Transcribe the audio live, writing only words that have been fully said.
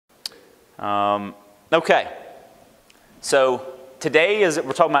Okay, so today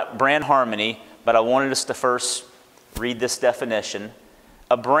we're talking about brand harmony, but I wanted us to first read this definition.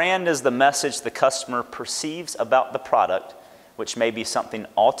 A brand is the message the customer perceives about the product, which may be something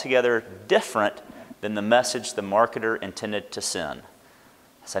altogether different than the message the marketer intended to send.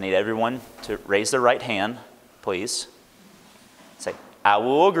 So I need everyone to raise their right hand, please. Say, I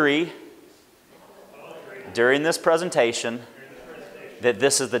will agree during this presentation that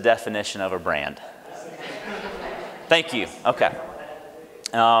this is the definition of a brand. Thank you. Okay.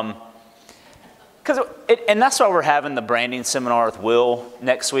 And that's why we're having the branding seminar with Will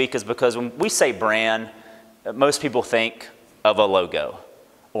next week, is because when we say brand, most people think of a logo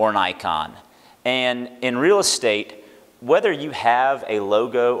or an icon. And in real estate, whether you have a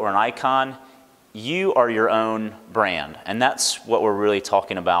logo or an icon, you are your own brand. And that's what we're really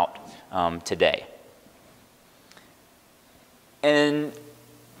talking about today. And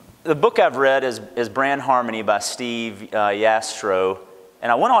the book I've read is Brand Harmony by Steve Yastrow.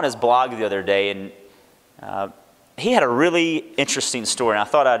 And I went on his blog the other day, and he had a really interesting story, and I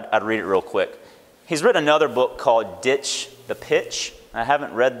thought I'd read it real quick. He's written another book called Ditch the Pitch. I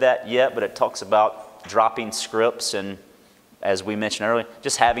haven't read that yet, but it talks about dropping scripts and, as we mentioned earlier,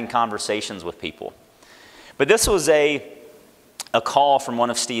 just having conversations with people. But this was a call from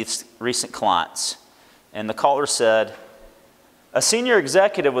one of Steve's recent clients, and the caller said, a senior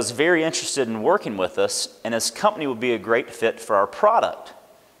executive was very interested in working with us, and his company would be a great fit for our product.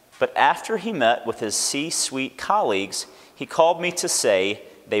 But after he met with his C-suite colleagues, he called me to say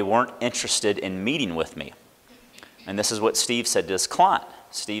they weren't interested in meeting with me. And this is what Steve said to his client.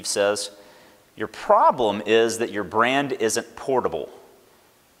 Steve says, your problem is that your brand isn't portable.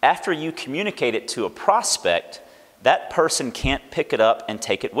 After you communicate it to a prospect, that person can't pick it up and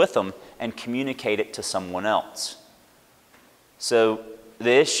take it with them and communicate it to someone else. So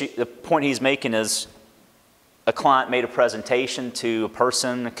the point he's making is a client made a presentation to a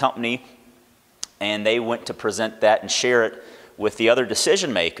person, a company, and they went to present that and share it with the other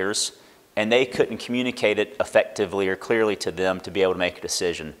decision makers, and they couldn't communicate it effectively or clearly to them to be able to make a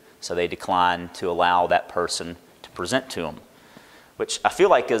decision. So they declined to allow that person to present to them, which I feel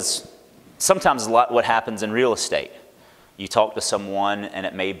like is sometimes a lot what happens in real estate. You talk to someone, and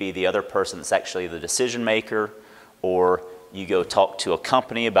it may be the other person that's actually the decision maker, or you go talk to a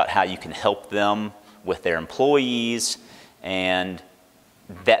company about how you can help them with their employees, and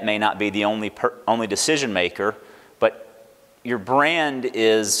that may not be the only decision maker, but your brand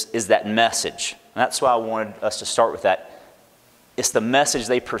is that message. And that's why I wanted us to start with that. It's the message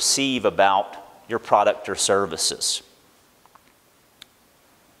they perceive about your product or services.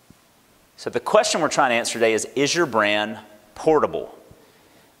 So the question we're trying to answer today is your brand portable?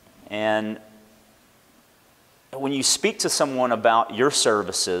 And when you speak to someone about your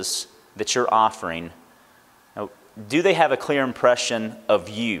services that you're offering, do they have a clear impression of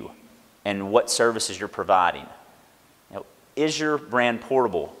you and what services you're providing? Is your brand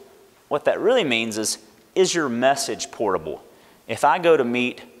portable? What that really means is your message portable? If I go to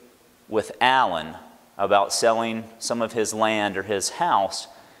meet with Alan about selling some of his land or his house,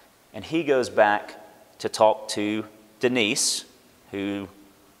 and he goes back to talk to Denise, who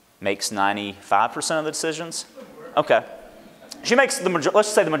makes 95% of the decisions. Okay. She makes, let's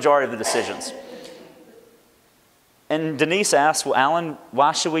say, the majority of the decisions. And Denise asks, well, Alan,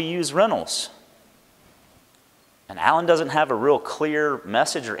 why should we use rentals? And Alan doesn't have a real clear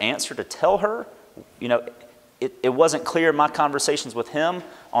message or answer to tell her. You know, it wasn't clear in my conversations with him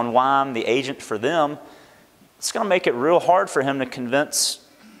on why I'm the agent for them. It's going to make it real hard for him to convince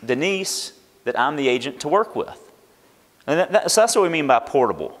Denise that I'm the agent to work with. And so that's what we mean by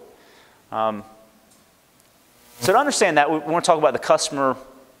portable. So to understand that, we want to talk about the customer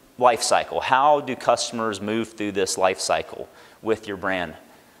life cycle. How do customers move through this life cycle with your brand?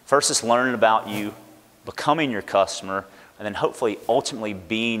 First, it's learning about you, becoming your customer, and then hopefully ultimately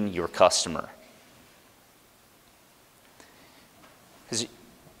being your customer. Because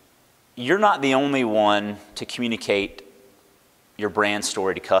you're not the only one to communicate your brand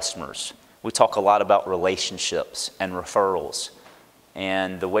story to customers. We talk a lot about relationships and referrals.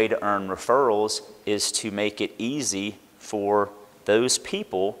 And the way to earn referrals is to make it easy for those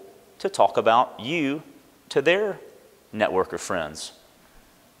people to talk about you to their network of friends.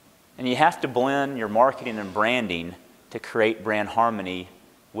 And you have to blend your marketing and branding to create brand harmony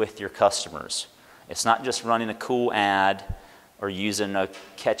with your customers. It's not just running a cool ad or using a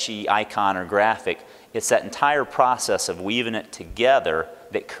catchy icon or graphic. It's that entire process of weaving it together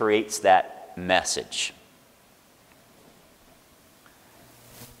that creates that message.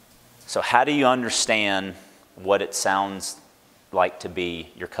 So how do you understand what it sounds like to be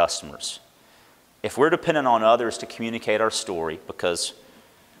your customers? if we're dependent on others to communicate our story, because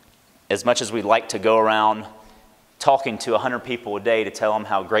as much as we'd like to go around talking to 100 people a day to tell them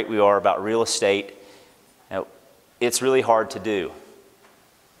how great we are about real estate, it's really hard to do.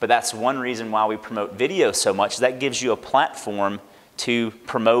 But that's one reason why we promote video so much. That gives you a platform to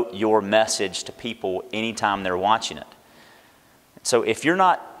promote your message to people anytime they're watching it. So if you're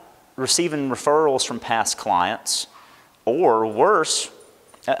not receiving referrals from past clients, or worse,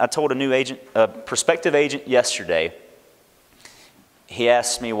 I told a prospective agent yesterday, he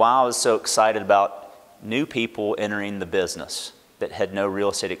asked me why I was so excited about new people entering the business that had no real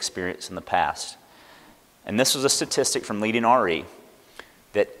estate experience in the past. And this was a statistic from Leading RE,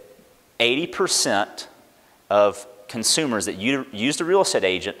 that 80% of consumers that used a real estate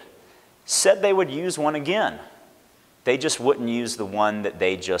agent said they would use one again. They just wouldn't use the one that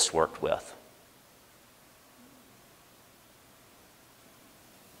they just worked with.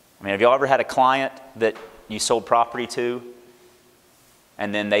 I mean, have y'all ever had a client that you sold property to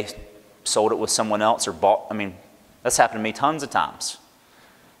and then they sold it with someone else or bought? I mean, that's happened to me tons of times.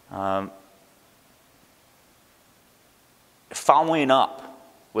 Following up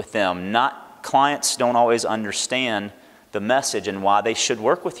with them, clients don't always understand the message and why they should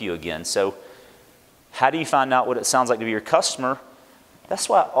work with you again. So how do you find out what it sounds like to be your customer? That's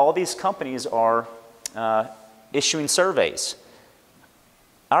why all these companies are issuing surveys.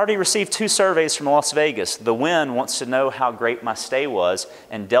 I already received 2 surveys from Las Vegas. The Wynn wants to know how great my stay was,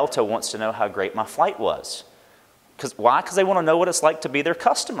 and Delta wants to know how great my flight was. Why? Because they want to know what it's like to be their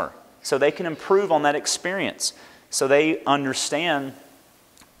customer, so they can improve on that experience, so they understand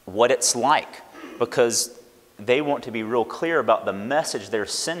what it's like, because they want to be real clear about the message they're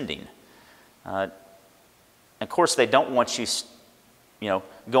sending. Of course, they don't want you,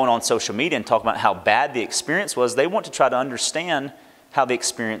 going on social media and talking about how bad the experience was. They want to try to understand how the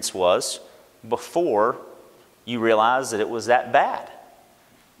experience was before you realize that it was that bad.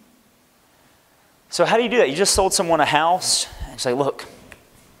 So how do you do that? You just sold someone a house and say, look,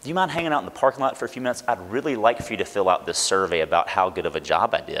 do you mind hanging out in the parking lot for a few minutes? I'd really like for you to fill out this survey about how good of a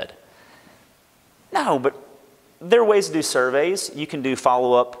job I did. No, but there are ways to do surveys. You can do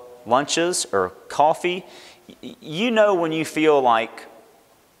follow-up lunches or coffee. You know when you feel like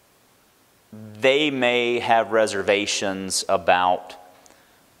they may have reservations about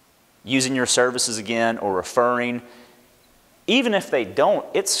using your services again or referring. Even if they don't,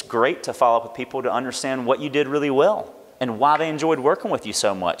 it's great to follow up with people to understand what you did really well and why they enjoyed working with you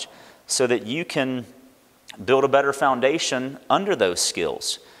so much, so that you can build a better foundation under those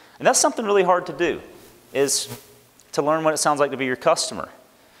skills. And that's something really hard to do, is to learn what it sounds like to be your customer.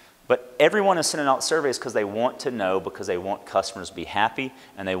 But everyone is sending out surveys because they want to know, because they want customers to be happy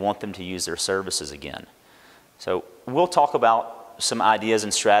and they want them to use their services again. So we'll talk about some ideas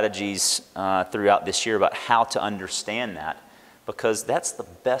and strategies throughout this year about how to understand that, because that's the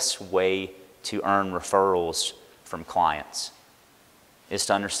best way to earn referrals from clients, is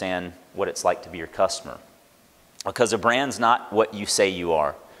to understand what it's like to be your customer. Because a brand's not what you say you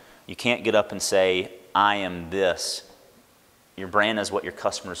are. You can't get up and say, I am this. Your brand is what your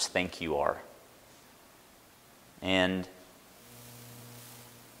customers think you are. And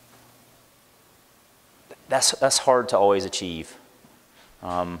that's hard to always achieve.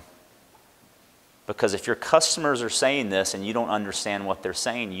 Because if your customers are saying this and you don't understand what they're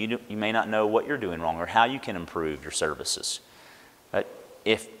saying, you may not know what you're doing wrong or how you can improve your services. But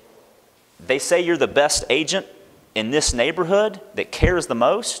if they say you're the best agent in this neighborhood that cares the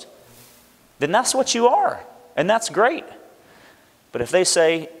most, then that's what you are, and that's great. But if they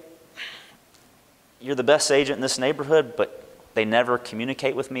say you're the best agent in this neighborhood, but they never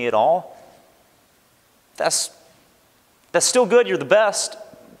communicate with me at all, that's still good, you're the best,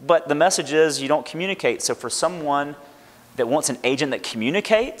 but the message is you don't communicate. So for someone that wants an agent that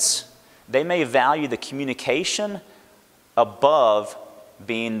communicates, they may value the communication above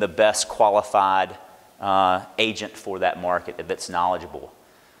being the best qualified agent for that market that's knowledgeable.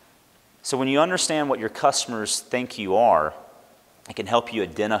 So when you understand what your customers think you are, it can help you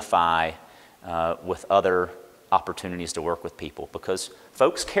identify with other opportunities to work with people, because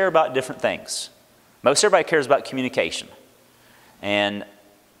folks care about different things. Most everybody cares about communication. And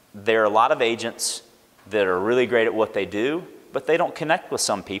there are a lot of agents that are really great at what they do, but they don't connect with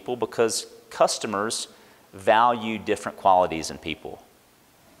some people because customers value different qualities in people.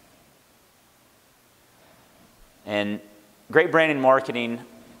 And great branding and marketing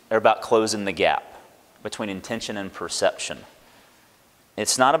are about closing the gap between intention and perception.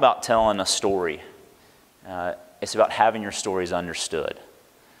 It's not about telling a story. It's about having your stories understood.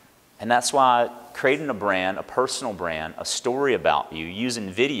 And that's why creating a brand, a personal brand, a story about you,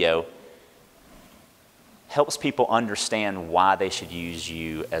 using video, helps people understand why they should use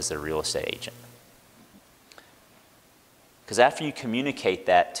you as their real estate agent. Because after you communicate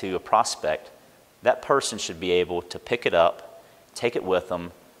that to a prospect, that person should be able to pick it up, take it with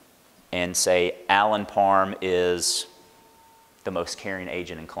them, and say, Alan Parham is the most caring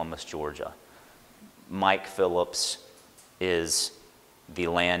agent in Columbus, Georgia. Mike Phillips is the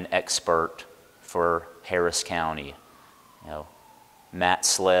land expert for Harris County. Matt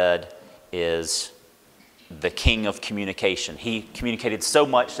Sled is the king of communication. He communicated so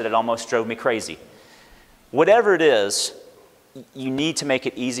much that it almost drove me crazy. Whatever it is, you need to make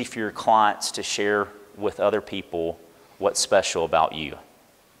it easy for your clients to share with other people what's special about you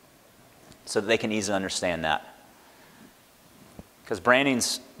so that they can easily understand that. Because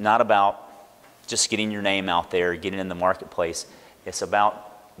branding's not about just getting your name out there, getting in the marketplace. It's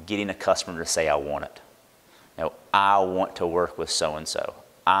about getting a customer to say, I want it. I want to work with so-and-so.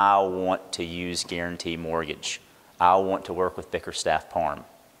 I want to use Guarantee Mortgage. I want to work with Bickerstaff Parham.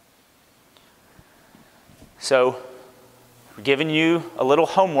 So, we're giving you a little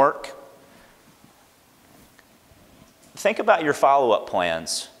homework. Think about your follow-up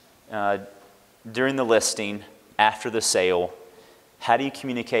plans during the listing, after the sale. How do you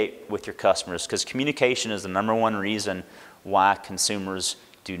communicate with your customers? Because communication is the #1 reason why consumers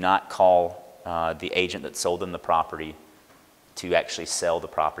do not call the agent that sold them the property to actually sell the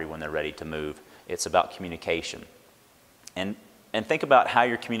property when they're ready to move. It's about communication. And think about how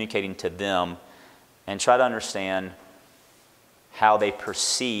you're communicating to them and try to understand how they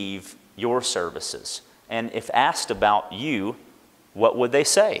perceive your services. And if asked about you, what would they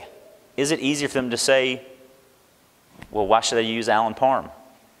say? Is it easier for them to say, well, why should I use Alan Parham?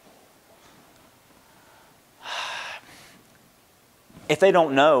 If they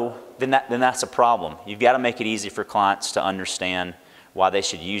don't know, then that's a problem. You've got to make it easy for clients to understand why they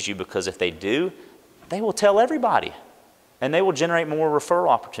should use you, because if they do, they will tell everybody, and they will generate more referral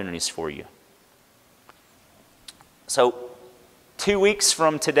opportunities for you. So 2 weeks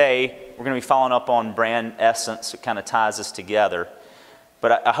from today, we're going to be following up on brand essence. It kind of ties us together.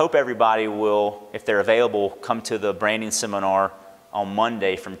 But I hope everybody will, if they're available, come to the branding seminar on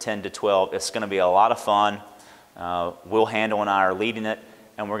Monday from 10 to 12. It's going to be a lot of fun. Will Handel and I are leading it,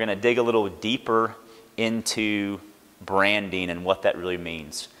 and we're going to dig a little deeper into branding and what that really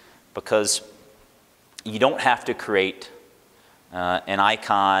means. Because you don't have to create an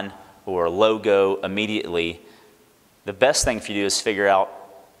icon or a logo immediately. The best thing for you to do is figure out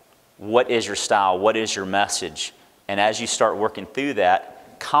what is your style, what is your message, and as you start working through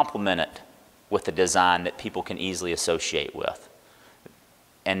that, complement it with a design that people can easily associate with.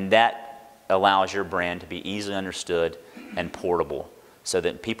 And that allows your brand to be easily understood and portable, so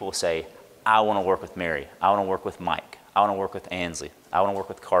that people say, I want to work with Mary, I want to work with Mike, I want to work with Ansley, I want to work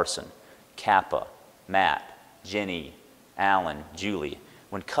with Carson, Kappa, Matt, Jenny, Alan, Julie.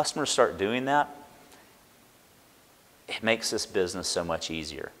 When customers start doing that, it makes this business so much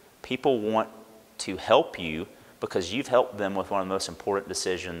easier. People want to help you because you've helped them with one of the most important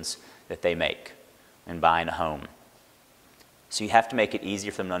decisions that they make in buying a home. So you have to make it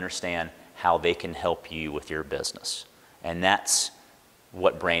easier for them to understand how they can help you with your business. And that's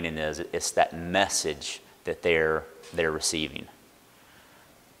what branding is. It's that message that they're receiving.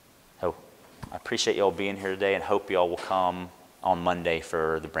 So I appreciate y'all being here today, and hope y'all will come on Monday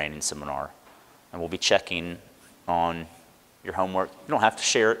for the branding seminar. And we'll be checking on your homework. You don't have to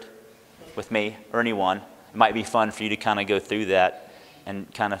share it with me or anyone. It might be fun for you to kind of go through that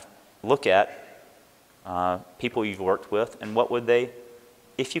and kind of look at people you've worked with, and what would they,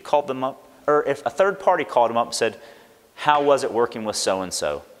 if you called them up, or if a third party called them up and said, how was it working with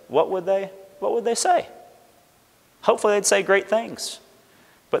so-and-so? What would they say? Hopefully they'd say great things.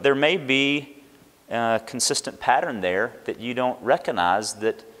 But there may be a consistent pattern there that you don't recognize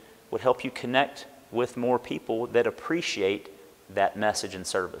that would help you connect with more people that appreciate that message and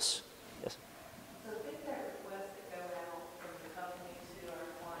service. Yes? So the big requests that go out from the company to our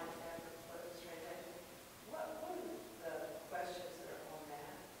clients after the close transaction, what are the questions that are on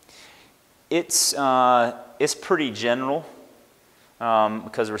that? It's pretty general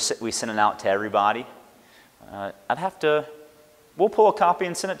because we send it out to everybody. We'll pull a copy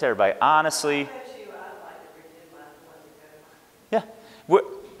and send it to everybody. Honestly, I bet you I'd like to redo mine yeah.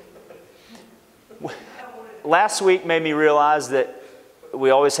 Last week made me realize that we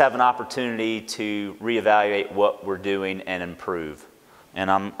always have an opportunity to reevaluate what we're doing and improve. And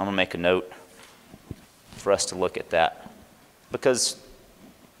I'm going to make a note for us to look at that. Because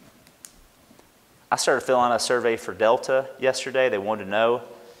I started filling out a survey for Delta yesterday. They wanted to know.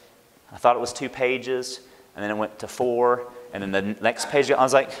 I thought it was 2 pages, and then it went to 4, and then the next page, I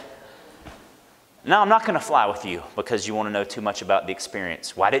was like, Now, I'm not going to fly with you because you want to know too much about the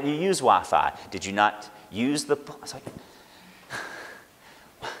experience. Why didn't you use Wi-Fi? Did you not use the... It's like,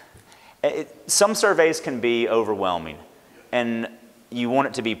 some surveys can be overwhelming, and you want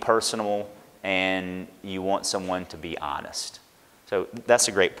it to be personal, and you want someone to be honest. So that's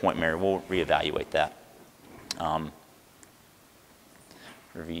a great point, Mary. We'll reevaluate that.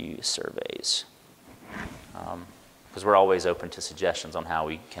 Review surveys. Because we're always open to suggestions on how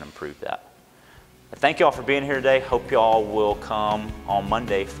we can improve that. But thank you all for being here today. Hope you all will come on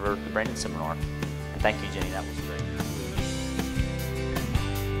Monday for the Brandon seminar. And thank you, Jenny. That was great.